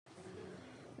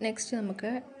Next നമുക്ക്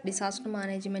disaster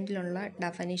മാനേജ്മെൻറ്റിലുള്ള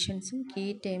ഡെഫിനിഷൻസും key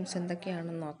terms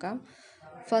എന്തൊക്കെയാണെന്ന് നോക്കാം.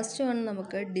 ഫസ്റ്റ് വൺ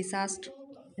നമുക്ക് ഡിസാസ്റ്റർ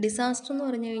എന്ന്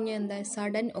പറഞ്ഞു കഴിഞ്ഞാൽ എന്താ,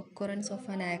 sudden occurrence of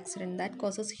an accident that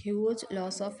causes huge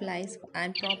loss of life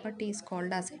and property is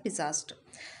called as A disaster.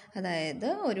 അതായത്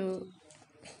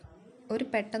ഒരു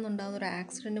പെട്ടെന്നുണ്ടാകുന്ന ഒരു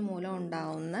ആക്സിഡൻറ്റ് മൂലം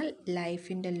ഉണ്ടാകുന്ന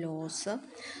ലൈഫിൻ്റെ ലോസ്,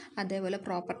 അതേപോലെ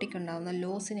പ്രോപ്പർട്ടിക്ക് ഉണ്ടാകുന്ന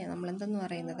ലോസിനെ നമ്മൾ എന്തെന്ന്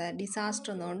പറയുന്നത്, ഡിസാസ്റ്റർ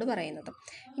എന്നുകൊണ്ട് പറയുന്നത്.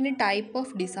 ഇനി ടൈപ്പ്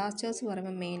ഓഫ് ഡിസാസ്റ്റേഴ്സ്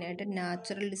പറയുമ്പോൾ മെയിനായിട്ട്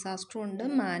നാച്ചുറൽ ഡിസാസ്റ്ററും ഉണ്ട്,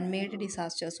 മാൻമെയ്ഡ്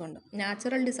ഡിസാസ്റ്റേഴ്സും ഉണ്ട്.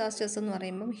 നാച്ചുറൽ ഡിസാസ്റ്റേഴ്സ് എന്ന്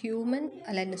പറയുമ്പം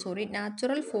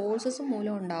നാച്ചുറൽ ഫോഴ്സസ്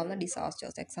മൂലം ഉണ്ടാകുന്ന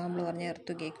ഡിസാസ്റ്റേഴ്സ്. എക്സാമ്പിൾ പറഞ്ഞാൽ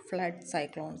എർത്ത് ഫ്ലഡ്,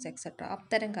 സൈക്ലോൺസ് എക്സെട്ര,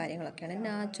 അത്തരം കാര്യങ്ങളൊക്കെയാണ്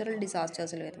നാച്ചുറൽ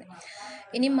ഡിസാസ്റ്റേഴ്സിൽ വരുന്നത്.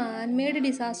 ഇനി മാൻമെയ്ഡ്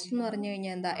ഡിസാസ്റ്റർ എന്ന് പറഞ്ഞു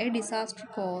കഴിഞ്ഞാൽ എന്താ, A disaster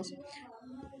cos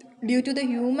due to the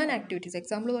human activities.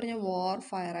 Example പറഞ്ഞാൽ വാർ,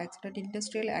 ഫയർ ആക്സിഡൻറ്റ്,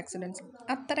 ഇൻഡസ്ട്രിയൽ ആക്സിഡൻറ്റ്സ്,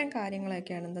 അത്തരം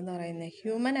കാര്യങ്ങളൊക്കെയാണ് എന്തെന്ന് പറയുന്നത്,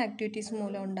 ഹ്യൂമൻ ആക്ടിവിറ്റീസ്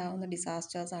മൂലം ഉണ്ടാകുന്ന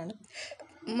ഡിസാസ്റ്റേഴ്സാണ്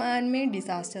മാൻമെയ്ഡ്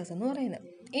ഡിസാസ്റ്റേഴ്സ് എന്ന് പറയുന്നത്.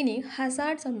 ഇനി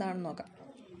ഹസാർഡ്സ് എന്താണെന്ന് നോക്കാം.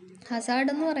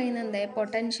 ഹസാർഡ് എന്ന് പറയുന്നത് എന്താ,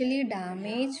 potentially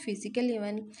damage, physical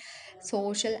event,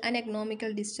 social and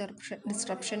economical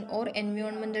disruption or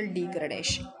environmental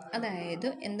degradation. അതായത്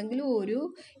എന്തെങ്കിലും ഒരു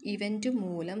ഇവൻറ്റ്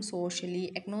മൂലം സോഷ്യലി,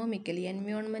 എക്കണോമിക്കലി,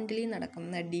 എൻവയോൺമെൻ്റലി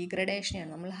നടക്കുന്ന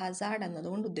ഡീഗ്രഡേഷനെയാണ് നമ്മൾ ഹസാർഡ്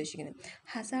എന്നതുകൊണ്ട് ഉദ്ദേശിക്കുന്നത്.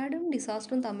 ഹസാർഡും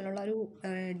ഡിസാസ്റ്ററും തമ്മിലുള്ള ഒരു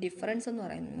ഡിഫറൻസ് എന്ന്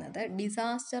പറയുന്നത്,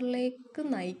 ഡിസാസ്റ്ററിലേക്ക്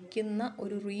നയിക്കുന്ന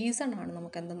ഒരു റീസൺ ആണ്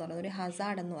നമുക്ക് എന്തെന്ന് പറയുന്നത് ഒരു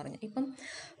ഹസാർഡ് എന്ന് പറഞ്ഞാൽ. ഇപ്പം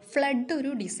ഫ്ലഡ്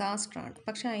ഒരു ഡിസാസ്റ്ററാണ്,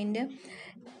 പക്ഷെ അതിൻ്റെ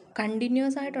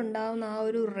കണ്ടിന്യൂസ് ആയിട്ടുണ്ടാകുന്ന ആ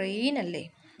ഒരു റെയിൻ അല്ലേ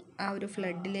ആ ഒരു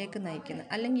ഫ്ലഡിലേക്ക് നയിക്കുന്നത്.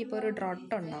 അല്ലെങ്കിൽ ഇപ്പോൾ ഒരു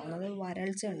ഡ്രോട്ട് ഉണ്ടാകുന്നത്,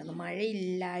 വരൾച്ച ഉണ്ടെന്ന്,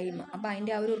 മഴയില്ലായ്മ. അപ്പോൾ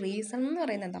അതിൻ്റെ ആ ഒരു റീസൺ എന്ന്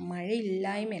പറയുന്നത് എന്താ,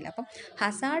 മഴയില്ലായ്മയല്ല. അപ്പം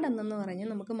ഹസാർഡ് എന്നെന്ന്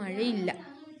പറഞ്ഞാൽ നമുക്ക് മഴയില്ല,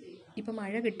 ഇപ്പം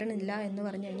മഴ കിട്ടണില്ല എന്ന്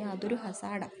പറഞ്ഞു കഴിഞ്ഞാൽ അതൊരു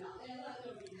ഹസാർഡാണ്.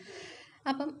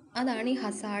 അപ്പം അതാണ് ഈ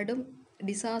ഹസാർഡും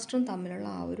ഡിസാസ്റ്ററും തമ്മിലുള്ള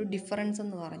ആ ഒരു ഡിഫറൻസ്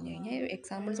എന്ന് പറഞ്ഞു കഴിഞ്ഞാൽ.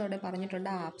 എക്സാമ്പിൾസ് അവിടെ പറഞ്ഞിട്ടുണ്ട്,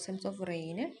 absence of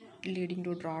rain leading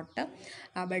to drought,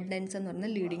 abundance എന്ന്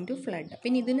പറഞ്ഞാൽ ലീഡിങ് ടു ഫ്ലഡ്.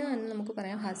 പിന്നെ ഇതിന് തന്നെ നമുക്ക്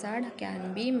പറയാം ഹസാർഡ് ക്യാൻ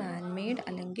ബി മാൻമെയ്ഡ്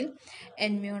അല്ലെങ്കിൽ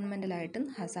എൻവയോൺമെൻ്റലായിട്ടും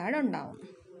ഹസാർഡ് ഉണ്ടാവും.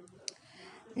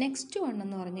 നെക്സ്റ്റ് വൺ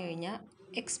എന്ന് പറഞ്ഞു കഴിഞ്ഞാൽ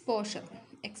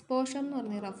എക്സ്പോഷർ എന്ന്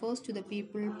പറഞ്ഞാൽ refers to the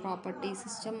people, property,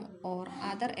 system or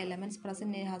other elements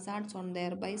present in Hazard zone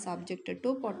by subjected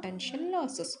to potential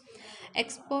losses.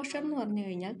 Exposure എന്ന് പറഞ്ഞു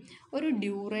കഴിഞ്ഞാൽ ഒരു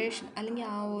ഡ്യൂറേഷൻ അല്ലെങ്കിൽ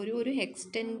ആ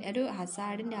ഒരു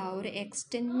ഹസാർഡിൻ്റെ ആ ഒരു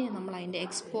എക്സ്റ്റെൻറ്റിനെ നമ്മൾ അതിൻ്റെ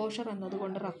എക്സ്പോഷർ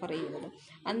എന്നതുകൊണ്ട് റെഫർ ചെയ്യുന്നത്.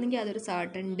 അല്ലെങ്കിൽ അതൊരു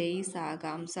സർട്ടൻ ഡേയ്സ്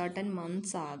ആകാം, സർട്ടൻ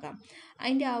മന്ത്സ് ആകാം.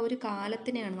 അതിൻ്റെ ആ ഒരു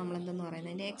കാലത്തിനെയാണ് നമ്മൾ എന്തെന്ന്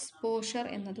പറയുന്നത്, അതിൻ്റെ എക്സ്പോഷർ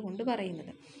എന്നതുകൊണ്ട്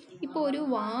പറയുന്നത്. ഇപ്പോൾ ഒരു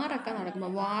വാറൊക്കെ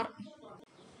നടക്കുമ്പോൾ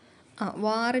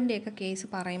വാറിൻ്റെയൊക്കെ കേസ്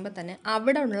പറയുമ്പോൾ തന്നെ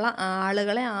അവിടെ ഉള്ള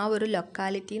ആളുകളെ ആ ഒരു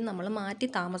ലൊക്കാലിറ്റിയിൽ നമ്മൾ മാറ്റി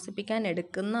താമസിപ്പിക്കാൻ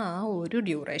എടുക്കുന്ന ആ ഒരു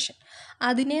ഡ്യൂറേഷൻ,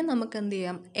 അതിനെ നമുക്ക് എന്ത്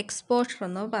ചെയ്യാം, എക്സ്പോഷർ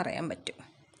എന്ന് പറയാൻ പറ്റും.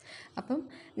 അപ്പം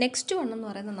നെക്സ്റ്റ് വൺ എന്ന്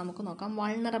പറയുന്നത് നമുക്ക് നോക്കാം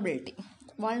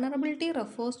Vulnerability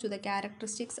refers to the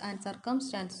characteristics and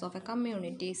circumstances of a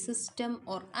community, system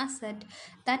or asset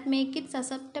that make it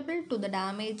susceptible to the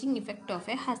damaging effect of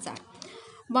a hazard.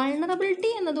 Vulnerability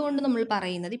എന്നതുകൊണ്ട് നമ്മൾ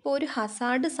പറയുന്നത്, ഇപ്പോൾ ഒരു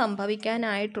ഹസാർഡ്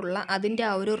സംഭവിക്കാനായിട്ടുള്ള അതിൻ്റെ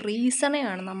ആ ഒരു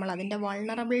റീസണെയാണ് നമ്മൾ അതിൻ്റെ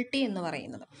വൾണറബിലിറ്റി എന്ന്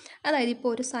പറയുന്നത്. അതായത്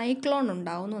ഇപ്പോൾ ഒരു സൈക്ലോൺ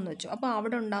ഉണ്ടാവുന്നു എന്ന് വെച്ചു, അപ്പോൾ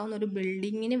അവിടെ ഉണ്ടാകുന്ന ഒരു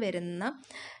ബിൽഡിങ്ങിന് വരുന്ന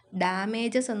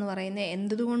ഡാമേജസ് എന്ന് പറയുന്നത്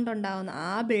എന്തുകൊണ്ടുണ്ടാകുന്ന,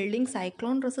 ആ ബിൽഡിംഗ്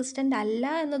സൈക്ലോൺ റെസിസ്റ്റൻ്റ്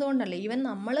അല്ല എന്നതുകൊണ്ടല്ല. ഈവൻ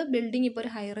നമ്മൾ ബിൽഡിംഗ് ഇപ്പോൾ ഒരു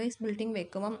ഹൈ റൈസ് ബിൽഡിംഗ്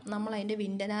വെക്കുമ്പം നമ്മൾ അതിൻ്റെ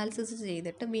വിൻഡ് അനാലിസിസ്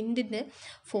ചെയ്തിട്ട് വിൻഡിൻ്റെ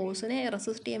ഫോഴ്സിനെ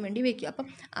റെസിസ്റ്റ് ചെയ്യാൻ വേണ്ടി വെക്കും. അപ്പം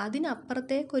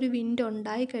അതിനപ്പുറത്തേക്കൊരു വിൻഡ്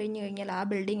ഉണ്ടായി കഴിഞ്ഞാൽ ആ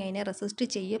ബിൽഡിംഗ് അതിനെ റെസിസ്റ്റ്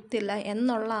ചെയ്യത്തില്ല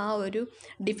എന്നുള്ള ആ ഒരു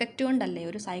ഡിഫക്റ്റ് കൊണ്ടല്ലേ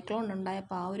ഒരു സൈക്ലോൺ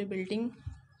ഉണ്ടായപ്പോൾ ആ ഒരു ബിൽഡിംഗ്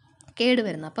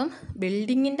കേടുവരുന്നത്. അപ്പം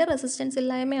ബിൽഡിങ്ങിൻ്റെ റെസിസ്റ്റൻസ്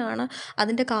ഇല്ലായ്മയാണ്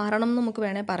അതിൻ്റെ കാരണം എന്ന് നമുക്ക്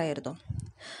വേണേൽ പറയരുതോ.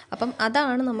 അപ്പം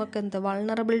അതാണ് നമുക്ക്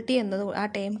വൾണറബിലിറ്റി എന്നത് ആ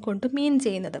ടേം കൊണ്ട് മീൻ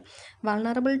ചെയ്യുന്നത്.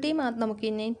 വൾണറബിലിറ്റി നമുക്ക്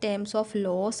ഇനി ടേംസ് ഓഫ്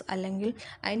ലോസ് അല്ലെങ്കിൽ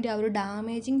അതിൻ്റെ ആ ഒരു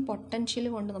ഡാമേജിങ് പൊട്ടൻഷ്യൽ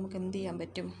കൊണ്ട് നമുക്ക് എന്ത് ചെയ്യാൻ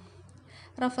പറ്റും,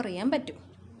 റെഫർ ചെയ്യാൻ പറ്റും.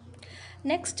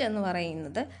 നെക്സ്റ്റ് എന്ന്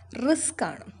പറയുന്നത് റിസ്ക്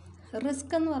ആണ്.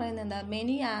 റിസ്ക് എന്ന് പറയുന്നത് എന്താ,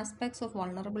 many aspects of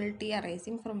vulnerability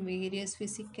arising from various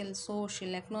physical,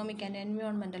 social, economic and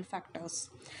environmental factors.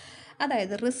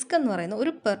 അതായത് റിസ്ക് എന്ന് പറയുന്നത്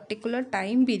ഒരു പെർട്ടിക്കുലർ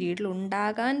ടൈം പീരീഡിൽ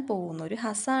ഉണ്ടാകാൻ പോകുന്ന ഒരു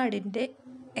ഹസാർഡിൻ്റെ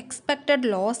എക്സ്പെക്റ്റഡ്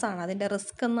ലോസ് ആണ് അതിൻ്റെ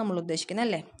റിസ്ക് എന്ന് നമ്മൾ ഉദ്ദേശിക്കുന്നത്,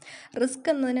 അല്ലേ. റിസ്ക്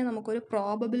എന്നതിനെ നമുക്കൊരു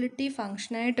പ്രോബബിലിറ്റി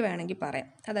ഫംഗ്ഷനായിട്ട് വേണമെങ്കിൽ പറയാം.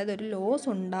 അതായത് ഒരു ലോസ്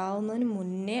ഉണ്ടാകുന്നതിന്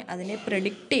മുന്നേ അതിനെ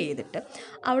പ്രെഡിക്റ്റ് ചെയ്തിട്ട്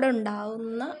അവിടെ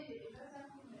ഉണ്ടാകുന്ന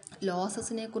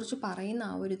ലോസസിനെ കുറിച്ച് പറയുന്ന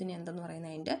ആ ഒരു ഇതിനെ എന്തെന്ന്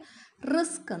പറയുന്നത്, അതിൻ്റെ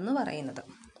റിസ്ക് എന്ന് പറയുന്നത്.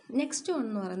 നെക്സ്റ്റ്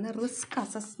എന്ന് പറയുന്നത് റിസ്ക്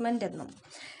അസസ്മെൻ്റ് എന്നും.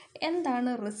 എന്താണ്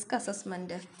റിസ്ക്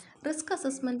അസസ്മെൻറ്റ്? റിസ്ക്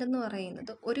അസസ്മെൻ്റ് എന്ന്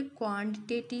പറയുന്നത് ഒരു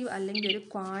ക്വാണ്ടിറ്റേറ്റീവ് അല്ലെങ്കിൽ ഒരു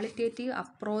ക്വാളിറ്റേറ്റീവ്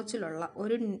അപ്രോച്ചിലുള്ള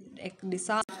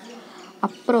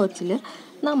അപ്രോച്ചിൽ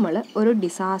നമ്മൾ ഒരു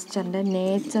ഡിസാസ്റ്ററിൻ്റെ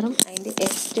നേച്ചറും അതിൻ്റെ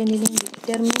എക്സ്റ്റെൻറ്റിനും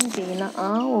ഡിറ്റർമിൻ ചെയ്യുന്ന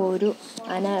ആ ഒരു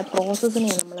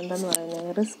പ്രോസസ്സിനെയാണ് നമ്മൾ എന്താണെന്ന്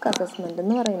പറയുന്നത് റിസ്ക് അസസ്മെൻറ്റ്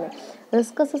എന്ന് പറയുന്നത്.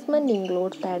 Risk assessment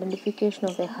includes the identification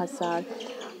of A Hazard.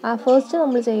 First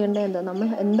നമ്മൾ ചെയ്യേണ്ടത് എന്താ, നമ്മൾ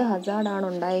എന്ത് ഹസാർഡാണ്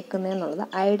ഉണ്ടായിരിക്കുന്നത് എന്നുള്ളത്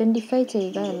ഐഡൻറ്റിഫൈ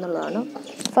ചെയ്യുക എന്നുള്ളതാണ്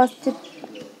ഫസ്റ്റ്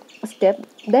സ്റ്റെപ്പ്.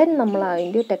 ദെൻ നമ്മൾ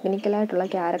അതിൻ്റെ ടെക്നിക്കലായിട്ടുള്ള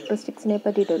ക്യാരക്ടറിസ്റ്റിക്സിനെ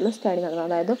പറ്റിയിട്ടുള്ള സ്റ്റഡി നടത്തണം.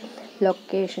 അതായത്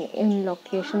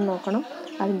ലൊക്കേഷൻ നോക്കണം,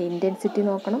 അതിൻ്റെ ഇൻറ്റൻസിറ്റി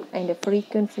നോക്കണം, അതിൻ്റെ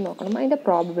ഫ്രീക്വൻസി നോക്കണം, അതിൻ്റെ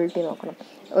പ്രോബബിലിറ്റി നോക്കണം.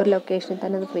 ഒരു ലൊക്കേഷനിൽ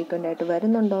തന്നെ അത് ഫ്രീക്വൻ്റ് ആയിട്ട്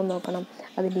വരുന്നുണ്ടോ എന്ന് നോക്കണം,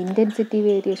 അതിൻ്റെ ഇൻറ്റൻസിറ്റി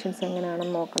വേരിയേഷൻസ്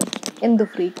എങ്ങനെയാണെന്ന് നോക്കണം, എന്ത്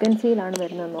ഫ്രീക്വൻസിയിലാണ്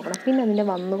വരുന്നതെന്ന് നോക്കണം, പിന്നെ അതിൻ്റെ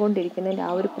വന്നുകൊണ്ടിരിക്കുന്നതിൻ്റെ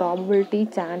ആ ഒരു പ്രോബബിലിറ്റി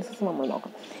ചാൻസസ് നമ്മൾ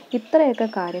നോക്കണം. ഇത്രയൊക്കെ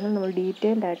കാര്യങ്ങൾ നമ്മൾ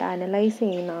ഡീറ്റെയിൽഡ് ആയിട്ട് അനലൈസ്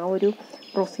ചെയ്യുന്ന ആ ഒരു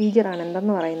പ്രൊസീജിയറാണ്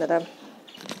എന്തെന്ന് പറയുന്നത്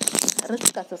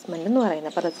റിസ്ക് അസസ്മെൻറ്റ് എന്ന് പറയുന്നത്.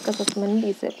 അപ്പോൾ risk assessment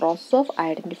is A process of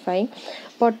identifying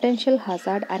potential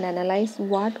Hazard and analyse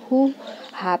what who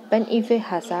happen if A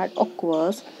Hazard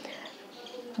occurs.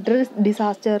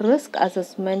 Disaster risk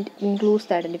assessment includes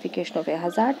the identification of a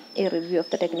hazard, a review of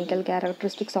the technical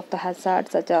characteristics of the hazard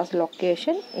such as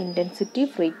location, intensity,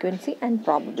 frequency, and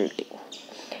probability.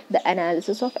 The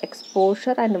analysis of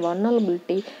exposure and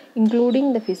vulnerability, including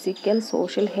the physical,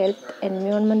 social, health,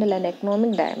 environmental, and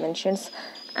economic dimensions,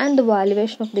 and the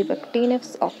evaluation of the effectiveness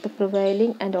of the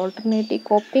prevailing and alternative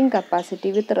coping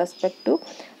capacity with respect to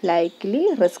likely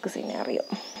risk scenario.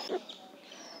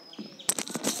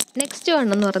 Next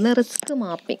വണ്ണെന്ന് പറയുന്നത് risk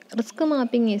mapping. Risk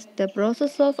mapping is the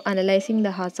process of analysing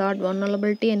the Hazard,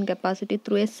 vulnerability and capacity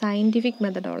through A scientific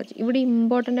methodology. ഇവിടെ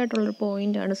important ആയിട്ടുള്ളൊരു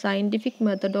പോയിൻ്റാണ് scientific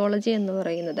methodology എന്ന്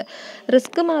പറയുന്നത്.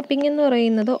 Risk mapping എന്ന്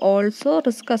പറയുന്നത് also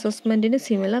risk അസസ്മെൻറ്റിന്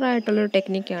similar ആയിട്ടുള്ളൊരു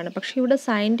ടെക്നിക്കാണ്. പക്ഷേ ഇവിടെ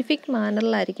സയൻറ്റിഫിക്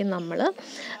മാനറിലായിരിക്കും നമ്മൾ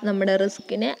നമ്മുടെ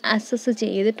റിസ്കിനെ അസസ്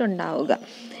ചെയ്തിട്ടുണ്ടാവുക.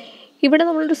 ഇവിടെ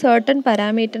നമ്മളൊരു സർട്ടൺ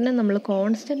പാരാമീറ്ററിനെ നമ്മൾ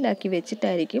കോൺസ്റ്റൻ്റ് ആക്കി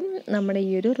വെച്ചിട്ടായിരിക്കും നമ്മുടെ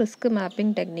ഈ ഒരു റിസ്ക്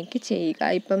മാപ്പിംഗ് ടെക്നിക്ക്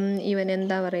ചെയ്യുക. ഇപ്പം ഇവൻ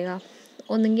എന്താ പറയുക,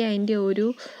 ഒന്നെങ്കിൽ അതിൻ്റെ ഒരു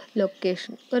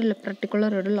ലൊക്കേഷൻ, ഒരു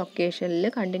പർട്ടിക്കുലർ ഒരു ലൊക്കേഷനിൽ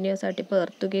കണ്ടിന്യൂസ് ആയിട്ട് ഇപ്പോൾ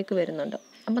എർത്ത് വരുന്നുണ്ട്.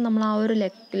 അപ്പോൾ നമ്മൾ ആ ഒരു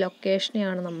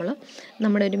ലൊക്കേഷനെയാണ് നമ്മൾ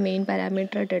നമ്മുടെ ഒരു മെയിൻ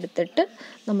പാരാമീറ്ററായിട്ട് എടുത്തിട്ട്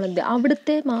നമ്മൾ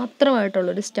അവിടുത്തെ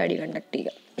മാത്രമായിട്ടുള്ളൊരു സ്റ്റഡി കണ്ടക്ട്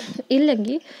ചെയ്യുക.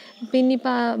 ഇല്ലെങ്കിൽ പിന്നെ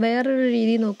ഇപ്പോൾ വേറൊരു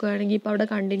രീതി നോക്കുകയാണെങ്കിൽ ഇപ്പോൾ അവിടെ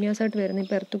കണ്ടിന്യൂസ് ആയിട്ട് വരുന്ന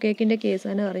ഇപ്പോൾ എർത്ത് കേക്കിൻ്റെ കേസ്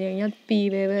തന്നെ പറഞ്ഞു കഴിഞ്ഞാൽ പി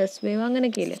വേവ്, എസ് വേവ്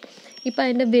അങ്ങനെയൊക്കെ ഇല്ലേ. ഇപ്പോൾ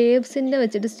അതിൻ്റെ വേവ്സിൻ്റെ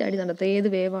വെച്ചിട്ട് സ്റ്റഡി നടത്തുക, ഏത്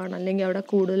വേവാണ് അല്ലെങ്കിൽ അവിടെ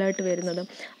കൂടുതലായിട്ട് വരുന്നത്,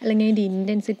 അല്ലെങ്കിൽ അതിൻ്റെ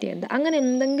ഇൻറ്റൻസിറ്റി എന്താ, അങ്ങനെ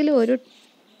എന്തെങ്കിലും ഒരു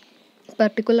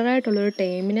പർട്ടിക്കുലറായിട്ടുള്ളൊരു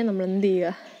ടൈമിനെ നമ്മൾ എന്ത്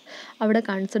ചെയ്യുക, അവിടെ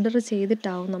കൺസിഡർ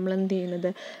ചെയ്തിട്ടാവും നമ്മൾ എന്ത്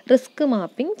ചെയ്യുന്നത്, റിസ്ക്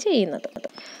മാപ്പിംഗ് ചെയ്യുന്നത്.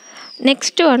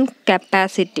 Next one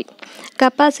capacity.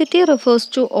 Capacity refers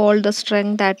to all the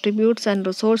strength, attributes and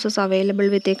resources available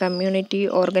with a community,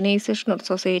 organization or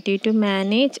society to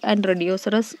manage and reduce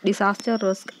risk, disaster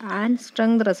risk and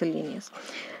strength resilience.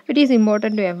 It is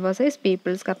important to emphasize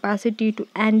people's capacity to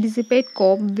anticipate,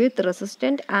 cope with, resist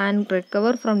and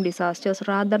recover from disasters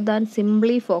rather than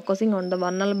simply focusing on the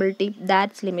vulnerability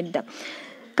that limit them.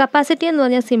 Capacity എന്ന്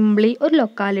പറഞ്ഞാൽ simply ഒരു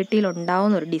ലൊക്കാലിറ്റിയിൽ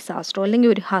ഉണ്ടാവുന്ന ഒരു ഡിസാസ്റ്ററോ അല്ലെങ്കിൽ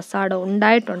ഒരു ഹസാർഡോ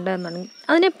ഉണ്ടായിട്ടുണ്ട് എന്നുണ്ടെങ്കിൽ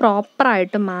അതിനെ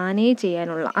പ്രോപ്പറായിട്ട് മാനേജ്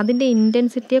ചെയ്യാനുള്ള, അതിൻ്റെ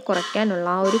ഇൻറ്റൻസിറ്റിയെ കുറയ്ക്കാനുള്ള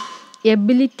ആ ഒരു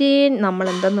എബിലിറ്റിയെ നമ്മൾ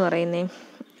എന്തെന്ന് പറയുന്നത്,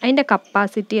 അതിൻ്റെ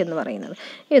കപ്പാസിറ്റി എന്ന് പറയുന്നത്.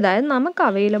 അതായത് നമുക്ക്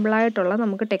അവൈലബിൾ ആയിട്ടുള്ള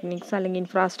നമുക്ക് ടെക്നിക്സ് അല്ലെങ്കിൽ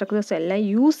ഇൻഫ്രാസ്ട്രക്ചേഴ്സ് എല്ലാം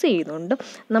യൂസ് ചെയ്യുന്നുണ്ട്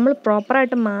നമ്മൾ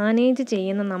പ്രോപ്പറായിട്ട് മാനേജ്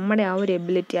ചെയ്യുന്ന നമ്മുടെ ആ ഒരു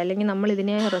എബിലിറ്റി, അല്ലെങ്കിൽ നമ്മൾ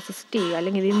ഇതിനെ റെസിസ്റ്റ് ചെയ്യുക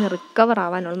അല്ലെങ്കിൽ ഇതിൽ നിന്ന് റിക്കവർ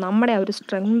ആവാനുള്ള നമ്മുടെ ആ ഒരു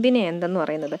സ്ട്രെങ്തിനെ എന്തെന്ന്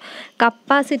പറയുന്നത്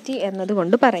കപ്പാസിറ്റി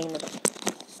എന്നതുകൊണ്ട് പറയുന്നത്.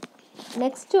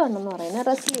 നെക്സ്റ്റ് വൺ എന്ന് പറയുന്നത്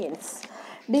resilience.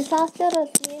 Disaster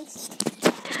resilience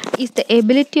is the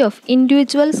ability of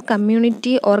individuals,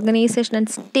 community, organization and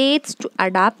states to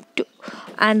adapt to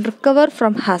and recover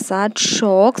from hazard,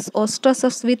 shocks or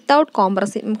stresses without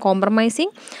compromising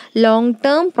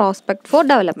long-term prospect for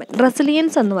development.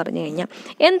 Resilience എന്ന് പറഞ്ഞു കഴിഞ്ഞാൽ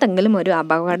എന്തെങ്കിലും ഒരു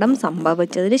അപകടം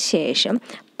സംഭവിച്ചതിന് ശേഷം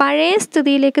പഴയ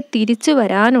സ്ഥിതിയിലേക്ക് തിരിച്ചു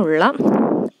വരാനുള്ള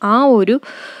ആ ഒരു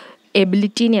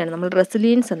എബിലിറ്റിനെയാണ് നമ്മൾ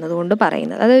റെസിലിയൻസ് എന്നതുകൊണ്ട്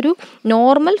പറയുന്നത്. അതൊരു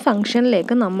നോർമൽ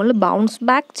ഫങ്ഷനിലേക്ക് നമ്മൾ ബൗൺസ്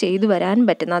ബാക്ക് ചെയ്ത് വരാൻ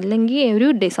പറ്റുന്ന, അല്ലെങ്കിൽ ഒരു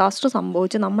ഡിസാസ്റ്റർ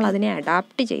സംഭവിച്ച് നമ്മൾ അതിനെ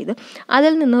അഡാപ്റ്റ് ചെയ്ത്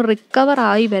അതിൽ നിന്ന് റിക്കവർ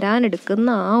ആയി വരാനെടുക്കുന്ന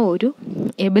ആ ഒരു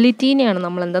എബിലിറ്റീനെയാണ്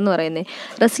നമ്മൾ എന്തെന്ന് പറയുന്നത്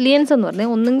റെസിലിയൻസ് എന്ന്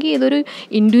പറയുന്നത്. ഒന്നെങ്കിൽ ഇതൊരു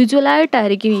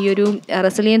ഇൻഡിവിജ്വലായിട്ടായിരിക്കും ഈ ഒരു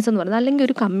റെസിലിയൻസ് എന്ന് പറയുന്നത്, അല്ലെങ്കിൽ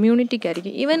ഒരു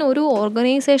കമ്മ്യൂണിറ്റിക്കായിരിക്കും, ഈവൻ ഒരു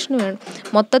ഓർഗനൈസേഷന്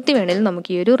മൊത്തത്തിൽ വേണമെങ്കിലും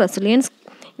നമുക്ക് ഈ ഒരു റെസിലിയൻസ്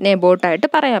ബോട്ടായിട്ട്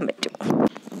പറയാൻ പറ്റും.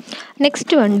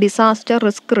 Next one disaster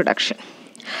risk reduction.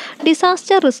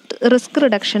 Disaster risk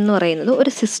reduction എന്ന് പറയുന്നത്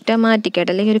ഒരു സിസ്റ്റമാറ്റിക്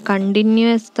ആയിട്ട് അല്ലെങ്കിൽ ഒരു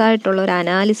കണ്ടിന്യൂസ് ആയിട്ടുള്ള ഒരു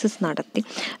അനാലിസിസ് നടത്തി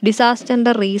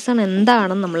ഡിസാസ്റ്ററിൻ്റെ റീസൺ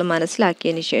എന്താണെന്ന് നമ്മൾ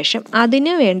മനസ്സിലാക്കിയതിന് ശേഷം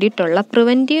അതിന് വേണ്ടിയിട്ടുള്ള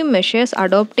പ്രിവെൻറ്റീവ് മെഷേഴ്സ്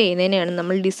അഡോപ്റ്റ് ചെയ്യുന്നതിനെയാണ്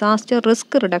നമ്മൾ ഡിസാസ്റ്റർ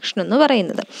റിസ്ക് റിഡക്ഷൻ എന്ന്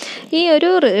പറയുന്നത്. ഈ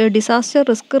ഒരു ഡിസാസ്റ്റർ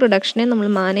റിസ്ക് റിഡക്ഷനെ നമ്മൾ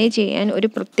മാനേജ് ചെയ്യാൻ ഒരു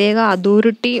പ്രത്യേക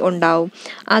അതോറിറ്റി ഉണ്ടാവും.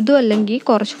 അതും അല്ലെങ്കിൽ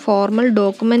കുറച്ച് ഫോർമൽ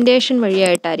ഡോക്യുമെൻറ്റേഷൻ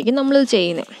വഴിയായിട്ടായിരിക്കും നമ്മളിത്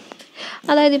ചെയ്യുന്നത്.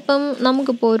 അതായത് ഇപ്പം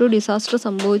നമുക്കിപ്പോൾ ഒരു ഡിസാസ്റ്റർ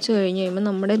സംഭവിച്ചു കഴിഞ്ഞ് കഴിയുമ്പോൾ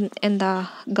നമ്മുടെ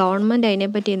ഗവൺമെൻറ്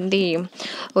അതിനെപ്പറ്റി എന്ത് ചെയ്യും?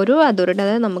 ഒരു അതോറിറ്റി,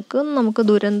 അതായത് നമുക്ക്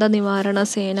ദുരന്ത നിവാരണ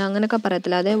സേന അങ്ങനെയൊക്കെ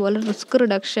പറയത്തില്ല, അതേപോലെ റിസ്ക്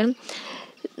റിഡക്ഷൻ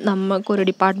നമുക്കൊരു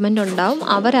ഡിപ്പാർട്ട്മെൻറ്റ് ഉണ്ടാവും.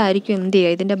 അവരായിരിക്കും എന്ത്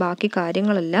ചെയ്യുക, ഇതിൻ്റെ ബാക്കി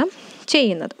കാര്യങ്ങളെല്ലാം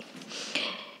ചെയ്യുന്നത്.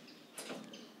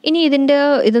 ഇനി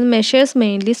ഇത് മെഷേഴ്സ്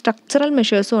മെയിൻലി സ്ട്രക്ചറൽ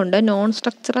മെഷേഴ്സും ഉണ്ട്, നോൺ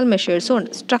സ്ട്രക്ചറൽ മെഷേഴ്സും ഉണ്ട്.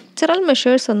 സ്ട്രക്ചറൽ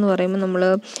മെഷേഴ്സ് എന്ന് പറയുമ്പോൾ നമ്മൾ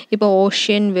ഇപ്പോൾ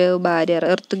ocean wave barrier,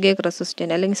 earth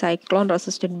resistant അല്ലെങ്കിൽ സൈക്ലോൺ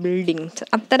റെസിസ്റ്റൻറ്റ് ബിൽഡിങ്സ്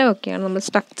അത്തരമൊക്കെയാണ് നമ്മൾ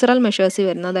സ്ട്രക്ചറൽ മെഷേഴ്സ്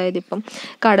വരുന്നത്. അതായത് ഇപ്പം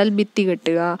കടൽ ഭിത്തി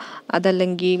കെട്ടുക,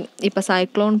 അതല്ലെങ്കിൽ ഇപ്പോൾ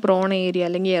സൈക്ലോൺ പ്രോൺ ഏരിയ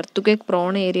അല്ലെങ്കിൽ എർത്ത്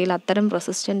പ്രോൺ ഏരിയയിൽ അത്തരം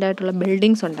റെസിസ്റ്റൻ്റ് ആയിട്ടുള്ള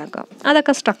ബിൽഡിങ്സ് ഉണ്ടാക്കുക.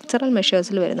 അതൊക്കെ സ്ട്രക്ചറൽ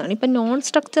മെഷേഴ്സിൽ വരുന്നതാണ്. ഇപ്പം നോൺ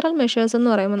സ്ട്രക്ചറൽ മെഷേഴ്സ്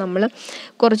എന്ന് പറയുമ്പോൾ നമ്മൾ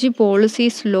കുറച്ച്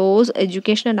policies, loss,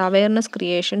 education and awareness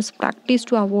creation, practice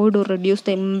to avoid or reduce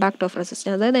the impact of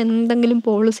resistance. അതായത് എന്തെങ്കിലും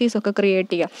പോളിസീസ് ഒക്കെ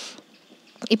ക്രിയേറ്റ് ചെയ്യുക.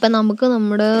 ഇപ്പം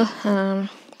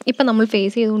നമ്മൾ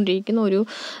ഫേസ് ചെയ്തുകൊണ്ടിരിക്കുന്ന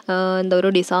ഒരു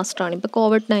ഡിസാസ്റ്ററാണ് ഇപ്പോൾ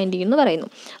COVID-19 എന്ന് പറയുന്നു.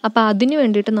 അപ്പോൾ അതിന്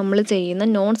വേണ്ടിയിട്ട് നമ്മൾ ചെയ്യുന്ന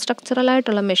നോൺ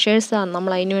സ്ട്രക്ചറലായിട്ടുള്ള മെഷേഴ്സാണ്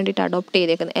നമ്മൾ അതിന് വേണ്ടിയിട്ട് അഡോപ്റ്റ്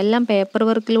ചെയ്തേക്കുന്നത്. എല്ലാം പേപ്പർ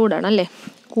വർക്കിലൂടെയാണ് അല്ലേ.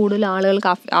 കൂടുതൽ ആളുകൾക്ക്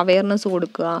അവയർനെസ്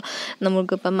കൊടുക്കുക,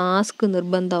 നമുക്കിപ്പോൾ മാസ്ക്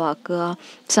നിർബന്ധമാക്കുക,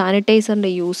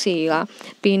 സാനിറ്റൈസറിൻ്റെ യൂസ് ചെയ്യുക,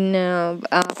 പിന്നെ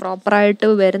പ്രോപ്പറായിട്ട്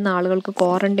വരുന്ന ആളുകൾക്ക്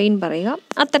ക്വാറൻറ്റൈൻ പറയുക,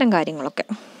 അത്തരം കാര്യങ്ങളൊക്കെ.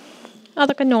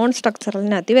 അതൊക്കെ നോൺ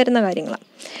സ്ട്രക്ചറലിനകത്ത് വരുന്ന കാര്യങ്ങളാണ്.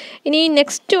 ഇനി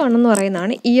നെക്സ്റ്റ് വൺ എന്ന്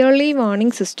പറയുന്നതാണ് yearly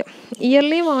warning system.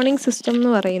 Yearly warning system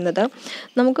എന്ന് പറയുന്നത്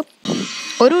നമുക്ക്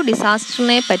ഒരു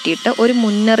ഡിസാസ്റ്ററിനെ പറ്റിയിട്ട് ഒരു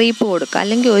മുന്നറിയിപ്പ് കൊടുക്കുക,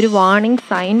 അല്ലെങ്കിൽ ഒരു വാർണിംഗ്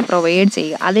സൈൻ പ്രൊവൈഡ്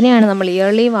ചെയ്യുക. അതിനെയാണ് നമ്മൾ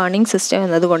ഇയർലി വാർണിംഗ് സിസ്റ്റം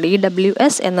എന്നതുകൊണ്ട്,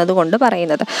 EWS എന്നതുകൊണ്ട്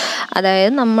പറയുന്നത്.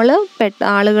 അതായത് നമ്മൾ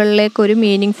ആളുകളിലേക്ക് ഒരു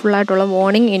മീനിങ് ഫുള്ളായിട്ടുള്ള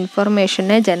വാർണിംഗ്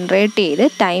ഇൻഫർമേഷനെ ജനറേറ്റ് ചെയ്ത്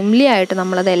ടൈംലി ആയിട്ട്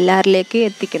നമ്മളത് എല്ലാവരിലേക്ക്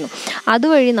എത്തിക്കുന്നു.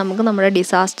 അതുവഴി നമുക്ക് നമ്മുടെ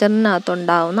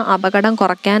ഡിസാസ്റ്ററിനകത്തുണ്ടാകുന്ന അപകടം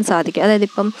കുറയ്ക്കാൻ സാധിക്കും. അതായത്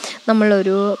ഇപ്പം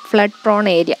നമ്മളൊരു ഫ്ലഡ് പ്രോൺ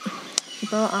ഏരിയ,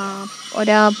 ഇപ്പോൾ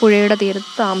പുഴയുടെ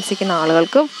തീരത്ത് താമസിക്കുന്ന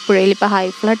ആളുകൾക്ക് പുഴയിൽ ഇപ്പോൾ ഹൈ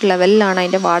ഫ്ലഡ് ലെവലിലാണ്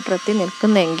അതിൻ്റെ വാട്ടർ എത്തി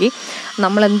നിൽക്കുന്നതെങ്കിൽ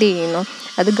നമ്മൾ എന്ത് ചെയ്യുന്നു,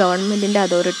 അത് ഗവൺമെൻറ്റിൻ്റെ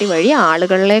അതോറിറ്റി വഴി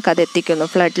ആളുകളിലേക്ക് അത് എത്തിക്കുന്നു.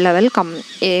 ഫ്ലഡ് ലെവൽ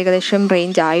ഏകദേശം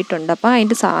റേഞ്ച് ആയിട്ടുണ്ട്, അപ്പോൾ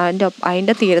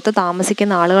അതിൻ്റെ തീരത്ത്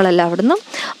താമസിക്കുന്ന ആളുകളെല്ലാം അവിടുന്ന്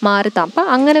അപ്പോൾ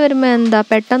അങ്ങനെ വരുമ്പോൾ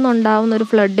പെട്ടെന്നുണ്ടാകുന്ന ഒരു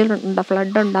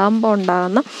ഫ്ലഡ് ഉണ്ടാകുമ്പോൾ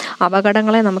ഉണ്ടാകുന്ന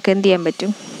അപകടങ്ങളെ നമുക്ക് എന്ത് ചെയ്യാൻ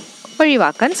പറ്റും,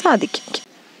 ഒഴിവാക്കാൻ സാധിക്കും.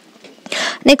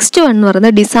 നെക്സ്റ്റ് വൺ എന്ന്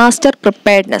പറയുന്നത് disaster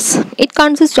preparedness. It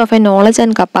consist of A knowledge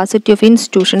and capacity of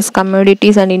institutions,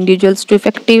 communities and individuals to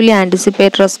effectively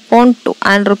anticipate, respond two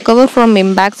and recover from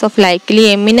impacts of likely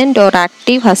eminent or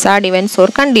active Hazard events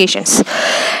or conditions.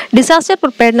 Disaster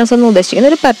preparedness എന്ന്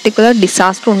ഉദ്ദേശിക്കുന്നത് ഒരു particular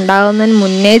disaster ഉണ്ടാകുന്നതിന്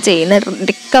മുന്നേ ചെയ്യുന്ന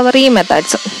recovery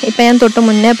methods. ഇപ്പോൾ ഞാൻ തൊട്ട്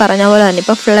മുന്നേ പറഞ്ഞ പോലെ തന്നെ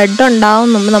ഇപ്പോൾ ഫ്ലഡ്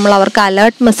ഉണ്ടാകുമ്പോൾ നമ്മൾ അവർക്ക്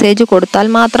അലേർട്ട് മെസ്സേജ് കൊടുത്താൽ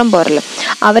മാത്രം പോരല്ലോ,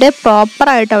 അവരെ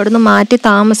പ്രോപ്പറായിട്ട് അവിടുന്ന് മാറ്റി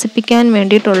താമസിപ്പിക്കാൻ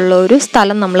വേണ്ടിയിട്ടുള്ള ഒരു സ്ഥലം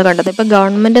നമ്മൾ കണ്ടത്. ഇപ്പോൾ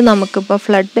ഗവൺമെൻറ് നമുക്കിപ്പോൾ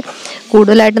ഫ്ലഡ്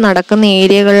കൂടുതലായിട്ട് നടക്കുന്ന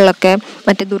ഏരിയകളിലൊക്കെ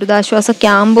മറ്റേ ദുരിതാശ്വാസ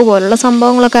ക്യാമ്പ് പോലുള്ള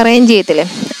സംഭവങ്ങളൊക്കെ അറേഞ്ച് ചെയ്യത്തില്ലേ,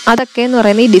 അതൊക്കെ എന്ന്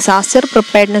പറയുന്നത് ഈ ഡിസാസ്റ്റർ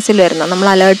പ്രിപ്പയർഡ്നെസ്സിൽ വരുന്ന, നമ്മൾ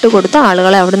അലേർട്ട് കൊടുത്ത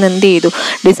ആളുകളെ അവിടെ നിന്ന് എന്ത് ചെയ്തു,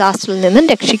 ഡിസാസ്റ്ററിൽ നിന്നും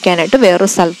രക്ഷിക്കാനായിട്ട്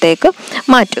വേറൊരു സ്ഥലത്തേക്ക്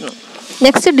മാറ്റുന്നു.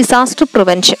 Next disaster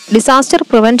prevention. Disaster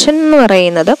prevention എന്ന്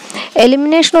പറയുന്നത്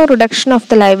elimination or reduction of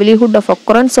the livelihood of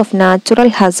occurrence of natural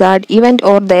Hazard event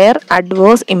or there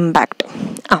adverse impact.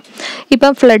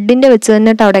 ഇപ്പം ഫ്ലഡിൻ്റെ വെച്ച്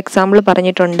തന്നിട്ട് അവിടെ എക്സാമ്പിൾ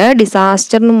പറഞ്ഞിട്ടുണ്ട്.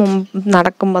 ഡിസാസ്റ്ററിന് മുമ്പ്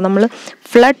നടക്കുമ്പോൾ നമ്മൾ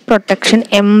ഫ്ലഡ് പ്രൊട്ടക്ഷൻ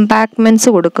എംബാക്ക്മെൻറ്റ്സ്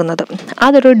കൊടുക്കുന്നത്,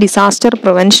 അതൊരു ഡിസാസ്റ്റർ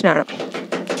പ്രിവെൻഷനാണ്.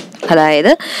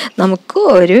 അതായത് നമുക്ക്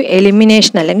ഒരു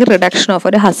എലിമിനേഷൻ അല്ലെങ്കിൽ റിഡക്ഷൻ ഓഫ്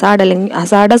ഒരു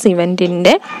ഹസാർഡസ്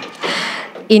ഇവൻറ്റിൻ്റെ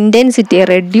ഇൻറ്റൻസിറ്റിയെ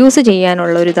റെഡ്യൂസ്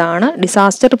ചെയ്യാനുള്ള ഒരു ഇതാണ്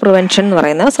ഡിസാസ്റ്റർ പ്രിവെൻഷൻ എന്ന്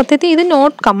പറയുന്നത്. സത്യത്തിൽ ഇത്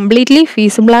നോട്ട് കംപ്ലീറ്റ്ലി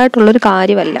ഫീസിബിളായിട്ടുള്ളൊരു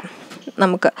കാര്യമല്ല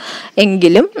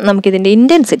എങ്കിലും നമുക്കിതിൻ്റെ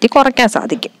ഇൻറ്റൻസിറ്റി കുറയ്ക്കാൻ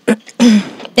സാധിക്കും.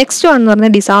 നെക്സ്റ്റ് വൺ എന്ന്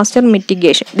പറയുന്നത് ഡിസാസ്റ്റർ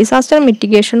മിറ്റിഗേഷൻ. ഡിസാസ്റ്റർ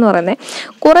മിറ്റിഗേഷൻ എന്ന്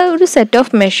പറയുന്നത് ഒരു സെറ്റ്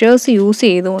ഓഫ് മെഷേഴ്സ് യൂസ്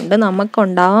ചെയ്തുകൊണ്ട്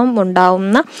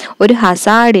ഉണ്ടാവുന്ന ഒരു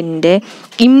ഹസാർഡിൻ്റെ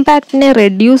ഇമ്പാക്റ്റിനെ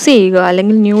റെഡ്യൂസ് ചെയ്യുക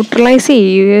അല്ലെങ്കിൽ ന്യൂട്രലൈസ്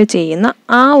ചെയ്യുകയോ ചെയ്യുന്ന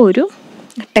ആ ഒരു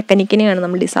ടെക്നിക്കിനെയാണ്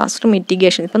നമ്മൾ ഡിസാസ്റ്റർ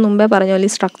മിറ്റിഗേഷൻ. ഇപ്പം മുമ്പേ പറഞ്ഞ പോലെ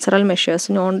structural measures,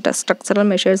 non structural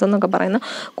measures എന്നൊക്കെ പറയുന്ന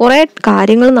കുറേ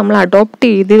കാര്യങ്ങൾ നമ്മൾ അഡോപ്റ്റ്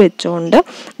ചെയ്ത് വെച്ചുകൊണ്ട്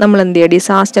നമ്മൾ എന്ത് ചെയ്യുക,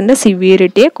 ഡിസാസ്റ്ററിൻ്റെ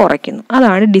സിവിയറിറ്റിയെ കുറയ്ക്കുന്നു.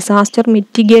 അതാണ് ഡിസാസ്റ്റർ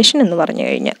മിറ്റിഗേഷൻ എന്ന് പറഞ്ഞു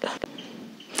കഴിഞ്ഞാൽ.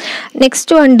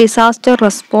 നെക്സ്റ്റ് വൺ ഡിസാസ്റ്റർ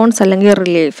റെസ്പോൺസ് അല്ലെങ്കിൽ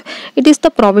relief. It is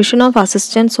the provision of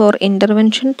assistance or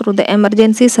intervention through the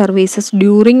emergency services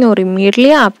during or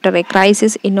immediately after A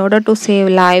crisis in order to save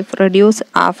life, reduce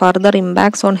further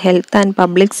impacts on health and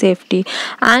public safety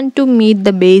and to meet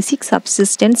the basic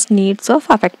subsistence needs of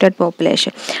affected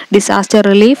population. Disaster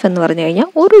relief എന്ന് പറഞ്ഞു കഴിഞ്ഞാൽ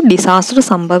ഒരു disaster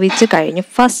സംഭവിച്ച് കഴിഞ്ഞ്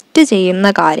first ചെയ്യുന്ന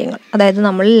കാര്യങ്ങൾ, അതായത്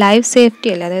നമ്മൾ ലൈഫ് സേഫ്റ്റി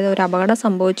അല്ലേ, അതായത് ഒരു അപകടം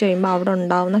സംഭവിച്ചു കഴിയുമ്പോൾ അവിടെ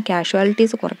ഉണ്ടാകുന്ന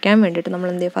കാഷ്വാലിറ്റീസ് കുറയ്ക്കാൻ വേണ്ടിയിട്ട് നമ്മൾ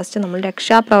എന്ത് ചെയ്യും, ഫസ്റ്റ് നമ്മൾ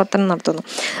രക്ഷാപ്രവർത്തനം നടത്തുന്നു,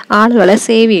 ആളുകളെ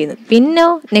സേവ് ചെയ്യുന്നു. പിന്നെ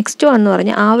നെക്സ്റ്റ് വൺ എന്ന്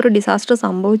പറഞ്ഞാൽ ആ ഒരു ഡിസാസ്റ്റർ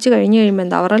സംഭവിച്ചു കഴിഞ്ഞ് കഴിയുമ്പോൾ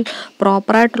എന്താ, അവർ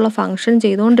പ്രോപ്പറായിട്ടുള്ള ഫങ്ഷൻ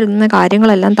ചെയ്തുകൊണ്ടിരുന്ന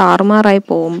കാര്യങ്ങളെല്ലാം താറുമാറായി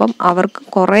പോകുമ്പം അവർക്ക്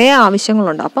കുറേ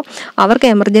ആവശ്യങ്ങളുണ്ട്. അപ്പം അവർക്ക്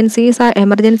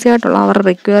എമർജൻസി ആയിട്ടുള്ള അവരുടെ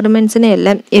റിക്വയർമെൻറ്റ്സിനെ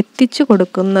എല്ലാം എത്തിച്ചു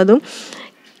കൊടുക്കുന്നതും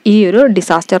ഈ ഒരു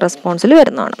ഡിസാസ്റ്റർ റെസ്പോൺസിൽ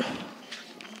വരുന്നതാണ്.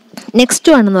 നെക്സ്റ്റ്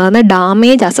വൺ എന്ന് പറയുന്നത്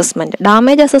ഡാമേജ് അസസ്മെൻറ്റ്.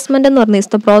 ഡാമേജ് അസസ്മെൻറ്റ് എന്ന് പറഞ്ഞാൽ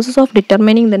is the process of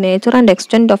determining the nature and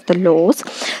extent of the loss,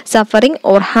 suffering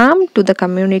or Ham to the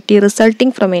community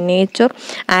resulting from A nature,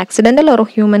 accidental or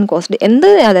human caused.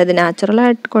 അതായത് natural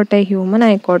ആയിക്കോട്ടെ, human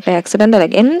ആയിക്കോട്ടെ, accidental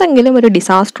ആയി എന്തെങ്കിലും ഒരു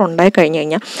disaster ഉണ്ടായി കഴിഞ്ഞ്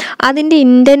കഴിഞ്ഞാൽ അതിൻ്റെ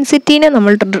ഇൻറ്റൻസിറ്റീനെ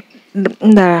നമ്മൾ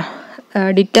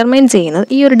ഡിറ്റർമൈൻ ചെയ്യുന്നത്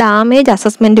ഈ ഒരു ഡാമേജ്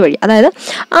അസസ്മെൻറ്റ് വഴി. അതായത്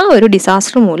ആ ഒരു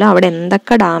ഡിസാസ്റ്റർ മൂലം അവിടെ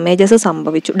എന്തൊക്കെ ഡാമേജസ്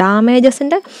സംഭവിച്ചു,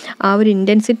 ഡാമേജസിൻ്റെ ആ ഒരു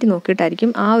ഇൻറ്റൻസിറ്റി നോക്കിയിട്ടായിരിക്കും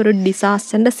ആ ഒരു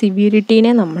ഡിസാസ്റ്ററിൻ്റെ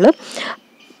സിവിയറിറ്റീനെ നമ്മൾ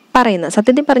പറയുന്നത്.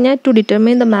 സത്യത്തിൽ പറഞ്ഞാൽ to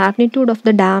determine the magnitude of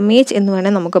the damage എന്ന്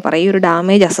വേണേൽ നമുക്ക് പറയും ഈ ഒരു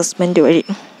ഡാമേജ് അസസ്മെൻറ്റ് വഴി.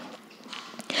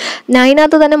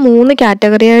 അതിനകത്ത് തന്നെ 3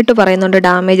 കാറ്റഗറി ആയിട്ട് പറയുന്നുണ്ട്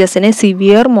ഡാമേജസിനെ: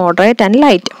 severe, moderate and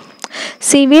light.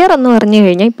 Severe എന്ന് പറഞ്ഞു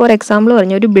കഴിഞ്ഞാൽ ഇപ്പോൾ ഒരു എക്സാമ്പിൾ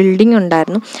പറഞ്ഞ ഒരു ബിൽഡിംഗ്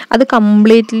ഉണ്ടായിരുന്നു, അത്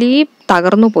കംപ്ലീറ്റ്ലി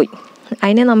തകർന്നു പോയി.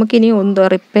 അതിനെ നമുക്കിനി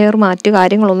റിപ്പയർ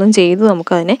കാര്യങ്ങളൊന്നും ചെയ്ത്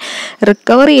നമുക്കതിനെ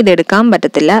റിക്കവർ ചെയ്തെടുക്കാൻ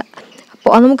പറ്റത്തില്ല.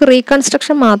 അപ്പോൾ അത് നമുക്ക്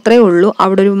റീകൺസ്ട്രക്ഷൻ മാത്രമേ ഉള്ളൂ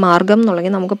അവിടെ ഒരു മാർഗം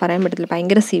എന്നുള്ളെങ്കിൽ നമുക്ക് പറയാൻ പറ്റത്തില്ല.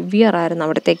 ഭയങ്കര സിവിയർ ആയിരുന്നു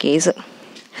അവിടുത്തെ കേസ്.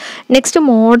 നെക്സ്റ്റ്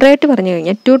മോഡറേറ്റ് പറഞ്ഞു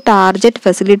കഴിഞ്ഞാൽ to target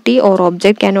facility or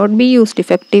object cannot be used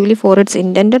effectively four it's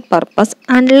intended purpose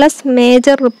unless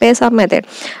major repairs R method.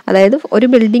 അതായത് ഒരു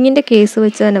ബിൽഡിങ്ങിൻ്റെ കേസ്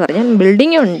വെച്ച് തന്നെ പറഞ്ഞാൽ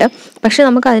ബിൽഡിംഗ് ഉണ്ട്, പക്ഷെ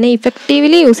നമുക്ക് അതിനെ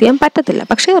ഇഫക്റ്റീവ്ലി യൂസ് ചെയ്യാൻ പറ്റത്തില്ല.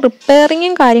 പക്ഷേ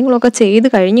റിപ്പയറിങ്ങും കാര്യങ്ങളൊക്കെ ചെയ്ത്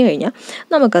കഴിഞ്ഞ് കഴിഞ്ഞാൽ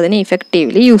നമുക്കതിനെ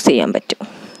ഇഫക്റ്റീവ്ലി യൂസ് ചെയ്യാൻ പറ്റും.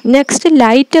 നെക്സ്റ്റ്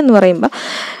ലൈറ്റ് എന്ന് പറയുമ്പോൾ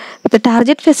the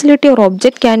target facility or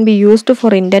object can be used for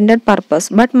intended purpose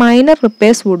but minor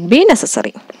repairs would be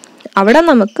necessary. അവിടെ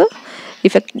നമുക്ക്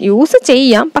യൂസ്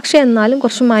ചെയ്യാം, പക്ഷെ എന്നാലും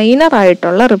കുറച്ച് മൈനർ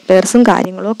ആയിട്ടുള്ള റിപ്പയർസും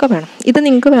കാര്യങ്ങളും ഒക്കെ വേണം. ഇത്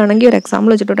നിങ്ങൾക്ക് വേണമെങ്കിൽ ഒരു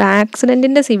എക്സാമ്പിൾ വെച്ചിട്ട് ഒരു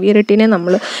ആക്സിഡൻറ്റിൻ്റെ സിവിയറിറ്റീനെ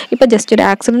നമ്മൾ ഇപ്പോൾ ജസ്റ്റ് ഒരു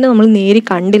ആക്സിഡൻറ്റ് നമ്മൾ നേരി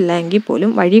കണ്ടില്ല എങ്കിൽ പോലും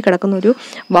വഴി കിടക്കുന്ന ഒരു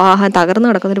തകർന്ന്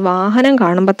കിടക്കുന്ന ഒരു വാഹനം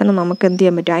കാണുമ്പോൾ തന്നെ നമുക്ക് എന്ത്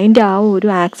ചെയ്യാൻ പറ്റും, അതിൻ്റെ ആ ഒരു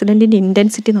ആക്സിഡൻറ്റിൻ്റെ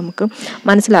ഇൻറ്റൻസിറ്റി നമുക്ക്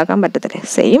മനസ്സിലാക്കാൻ പറ്റത്തില്ലേ.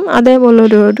 Same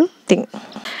അതേപോലൊരു thing.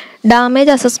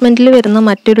 ഡാമേജ് അസസ്മെൻറ്റിൽ വരുന്ന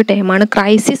മറ്റൊരു ടേമാണ്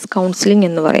ക്രൈസിസ് കൗൺസിലിംഗ്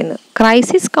എന്ന് പറയുന്നത്.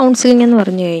 ക്രൈസിസ് കൗൺസിലിംഗ് എന്ന്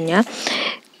പറഞ്ഞു കഴിഞ്ഞാൽ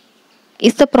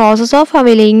is the process of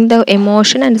availing the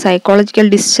emotion and psychological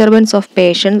disturbance of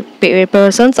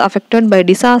persons affected by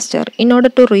disaster in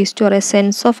order to restore a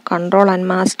sense of control and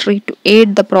mastery to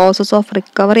aid the process of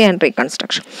recovery and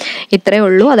reconstruction. ഇത്രയേ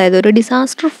ഉള്ളൂ. അതായത് ഒരു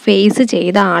disaster face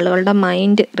ചെയ്ത ആളുകളുടെ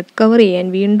mind recover ചെയ്യാൻ,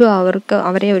 വീണ്ടും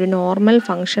അവരെ ഒരു നോർമൽ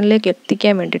ഫങ്ഷനിലേക്ക്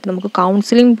എത്തിക്കാൻ വേണ്ടിയിട്ട് നമുക്ക്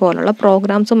കൗൺസിലിംഗ് പോലുള്ള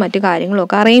പ്രോഗ്രാംസും മറ്റു കാര്യങ്ങളും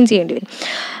ഒക്കെ അറേഞ്ച് ചെയ്യേണ്ടി വരും.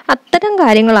 അത്തരം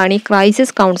കാര്യങ്ങളാണ് ഈ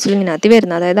ക്രൈസിസ് കൗൺസിലിങ്ങിനകത്ത്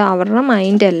വരുന്നത്. അതായത് അവരുടെ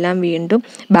മൈൻഡ് എല്ലാം വീണ്ടും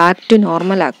ബാക്ക് ടു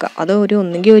നോർമലാക്കുക. അത്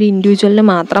ഒന്നുകിൽ ഒരു ഇൻഡിവിജ്വലിന്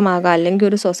മാത്രമാകാം, അല്ലെങ്കിൽ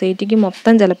ഒരു സൊസൈറ്റിക്ക്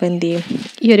മൊത്തം ചിലപ്പോൾ എന്ത് ചെയ്യും,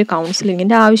 ഈ ഒരു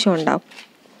കൗൺസിലിങ്ങിൻ്റെ ആവശ്യം ഉണ്ടാവും.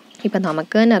 ഇപ്പം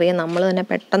നമുക്ക് തന്നെ അറിയാം, നമ്മൾ തന്നെ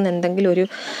പെട്ടെന്ന് എന്തെങ്കിലും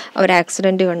ഒരു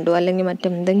ആക്സിഡൻറ്റ് കണ്ടു അല്ലെങ്കിൽ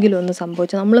മറ്റെന്തെങ്കിലും ഒന്ന്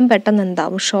സംഭവിച്ചു, നമ്മളും പെട്ടെന്ന്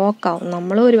എന്താവും, ഷോക്കാവും.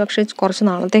 നമ്മളും ഒരു പക്ഷേ കുറച്ച്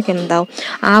നാളത്തേക്ക് എന്താവും,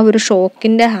 ആ ഒരു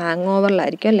ഷോക്കിൻ്റെ ഹാങ്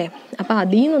ഓവറിലായിരിക്കും അല്ലേ. അപ്പോൾ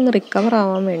അതിൽ നിന്നൊന്ന് റിക്കവർ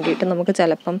ആവാൻ വേണ്ടിയിട്ട് നമുക്ക്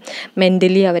ചിലപ്പം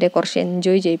മെൻ്റലി അവരെ കുറച്ച്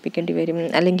എൻജോയ് ചെയ്യിപ്പിക്കേണ്ടി വരും,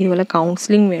 അല്ലെങ്കിൽ ഇതുപോലെ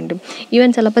കൗൺസിലിംഗ് വേണ്ടും. ഈവൻ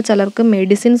ചിലപ്പോൾ ചിലർക്ക്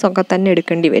മെഡിസിൻസ് ഒക്കെ തന്നെ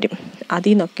എടുക്കേണ്ടി വരും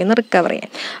അതിൽ നിന്നൊക്കെ ഒന്ന് റിക്കവർ ചെയ്യാൻ.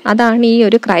 അതാണ് ഈ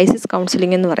ഒരു ക്രൈസിസ്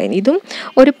കൗൺസിലിംഗ് എന്ന് പറയുന്നത്. ഇതും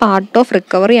ഒരു part of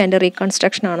recovery and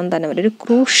reconstruction ആണെന്ന് തന്നെ ഒരു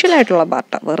ക്രൂഷ്യൽ ആയിട്ടുള്ള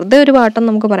പാർട്ടാണ്. വെറുതെ ഒരു പാർട്ടെന്ന്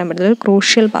നമുക്ക് പറയാൻ പറ്റില്ല, ഒരു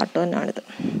ക്രൂഷ്യൽ പാർട്ട് തന്നെയാണിത്.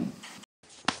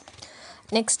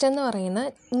 നെക്സ്റ്റ് എന്ന് പറയുന്നത്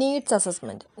നീഡ്സ്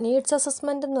അസസ്മെൻറ്റ്. നീഡ്സ്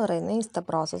അസസ്മെൻറ്റ് എന്ന് പറയുന്നത് is the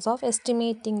process of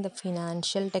estimating the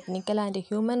financial, technical and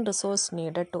human resource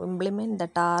needed to implement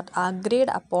the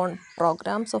agreed upon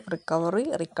programmes of recovery,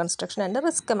 reconstruction and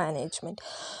risk management.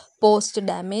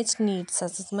 Post-damage needs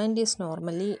assessment is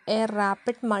normally a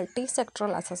rapid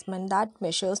multi-sectoral assessment that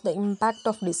measures the impact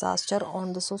of disaster on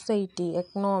the society,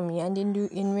 economy and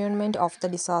environment of the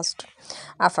disaster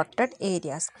affected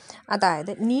areas.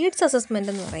 അതായത് needs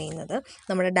assessment എന്ന് പറയുന്നത്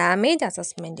നമ്മുടെ damage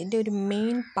അസസ്മെൻറ്റിൻ്റെ ഒരു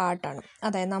main പാർട്ടാണ്.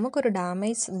 അതായത് നമുക്കൊരു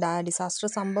disaster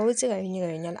സംഭവിച്ചു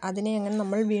കഴിഞ്ഞാൽ അതിനെ എങ്ങനെ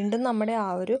നമ്മൾ വീണ്ടും നമ്മുടെ ആ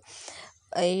ഒരു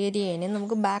ഏരിയനെ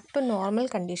നമുക്ക് ബാക്ക് ടു നോർമൽ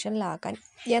കണ്ടീഷനിലാക്കാൻ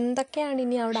എന്തൊക്കെയാണ്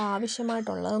ഇനി അവിടെ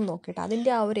ആവശ്യമായിട്ടുള്ളതെന്ന് നോക്കിയിട്ട്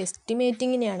അതിൻ്റെ ആ ഒരു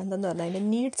എസ്റ്റിമേറ്റിങ്ങിനെയാണ് എന്തെന്ന് പറഞ്ഞാൽ അതിൻ്റെ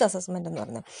നീഡ്സ് അസസ്മെൻ്റ് എന്ന്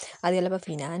പറഞ്ഞാൽ അത് ചിലപ്പോൾ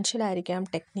ഫിനാൻഷ്യൽ ആയിരിക്കാം,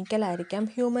 ടെക്നിക്കൽ ആയിരിക്കാം,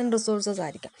 ഹ്യൂമൻ റിസോഴ്സസ്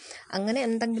ആയിരിക്കാം, അങ്ങനെ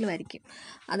എന്തെങ്കിലും ആയിരിക്കും.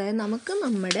 അതായത് നമുക്ക്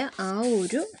നമ്മുടെ ആ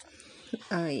ഒരു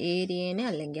ഏരിയനെ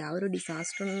അല്ലെങ്കിൽ ആ ഒരു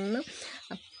ഡിസാസ്റ്ററിൽ നിന്ന്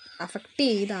അഫക്റ്റ്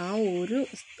ചെയ്ത ആ ഒരു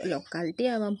ലൊക്കാലിറ്റി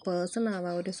ആവാം, പേഴ്സൺ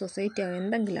ആവാം, ഒരു സൊസൈറ്റി ആവാം,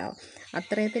 എന്തെങ്കിലും ആവാം,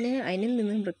 അത്രയത്തിനെ അതിൽ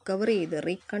നിന്നും റിക്കവർ ചെയ്ത്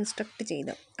റീകൺസ്ട്രക്റ്റ്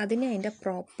ചെയ്ത് അതിനെ അതിൻ്റെ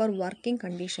പ്രോപ്പർ വർക്കിംഗ്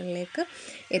കണ്ടീഷനിലേക്ക്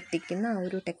എത്തിക്കുന്ന ആ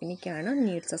ഒരു ടെക്നിക്കാണ്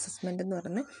നീഡ്സ് അസസ്മെൻ്റ് എന്ന്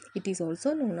പറയുന്നത്. It is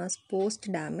also known as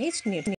post damage need.